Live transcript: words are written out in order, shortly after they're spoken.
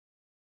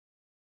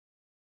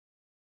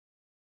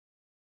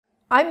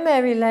I'm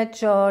Mary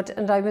Ledgard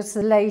and I was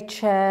the lay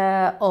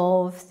chair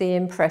of the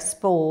Impress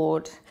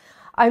board.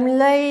 I'm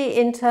lay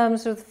in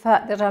terms of the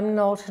fact that I'm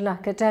not an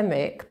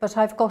academic, but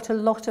I've got a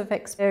lot of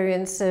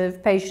experience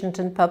of patient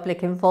and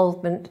public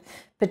involvement,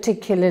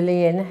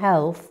 particularly in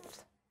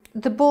health.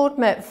 The board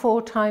met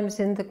 4 times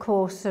in the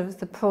course of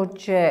the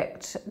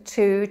project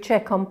to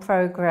check on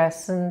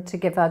progress and to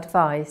give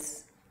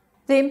advice.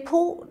 The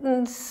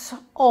importance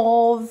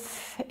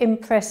of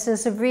Impress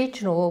as a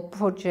regional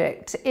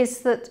project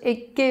is that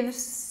it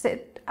gives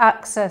it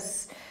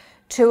access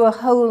to a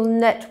whole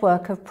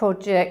network of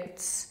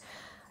projects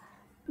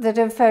that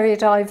are very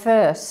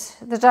diverse.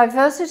 The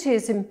diversity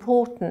is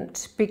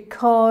important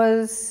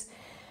because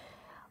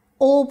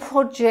all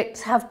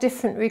projects have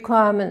different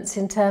requirements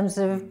in terms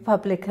of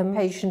public and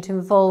patient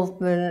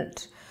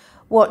involvement,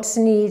 what's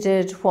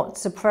needed,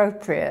 what's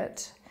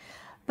appropriate.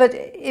 But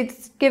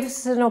it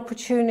gives an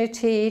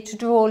opportunity to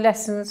draw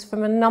lessons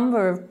from a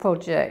number of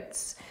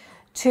projects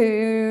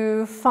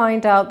to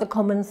find out the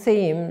common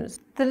themes.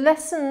 The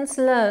lessons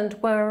learned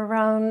were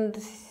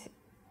around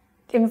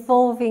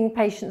involving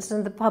patients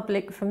and the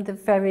public from the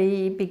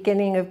very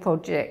beginning of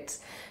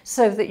projects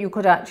so that you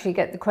could actually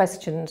get the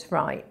questions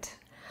right.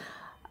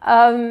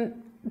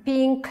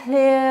 Being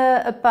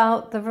clear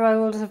about the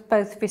roles of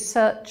both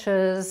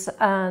researchers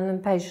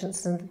and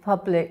patients and the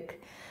public,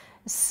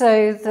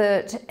 so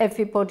that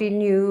everybody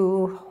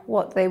knew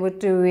what they were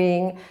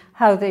doing,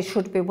 how they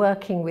should be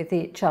working with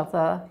each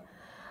other.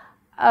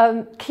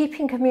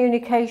 Keeping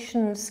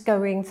communications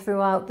going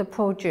throughout the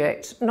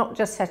project, not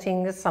just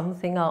setting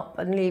something up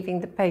and leaving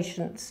the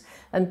patients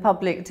and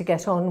public to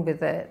get on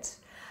with it.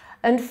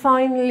 And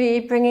finally,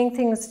 bringing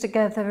things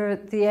together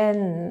at the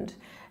end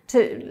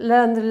to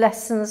learn the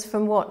lessons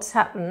from what's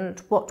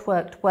happened, what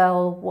worked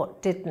well,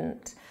 what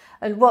didn't,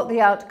 and what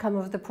the outcome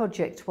of the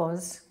project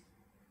was.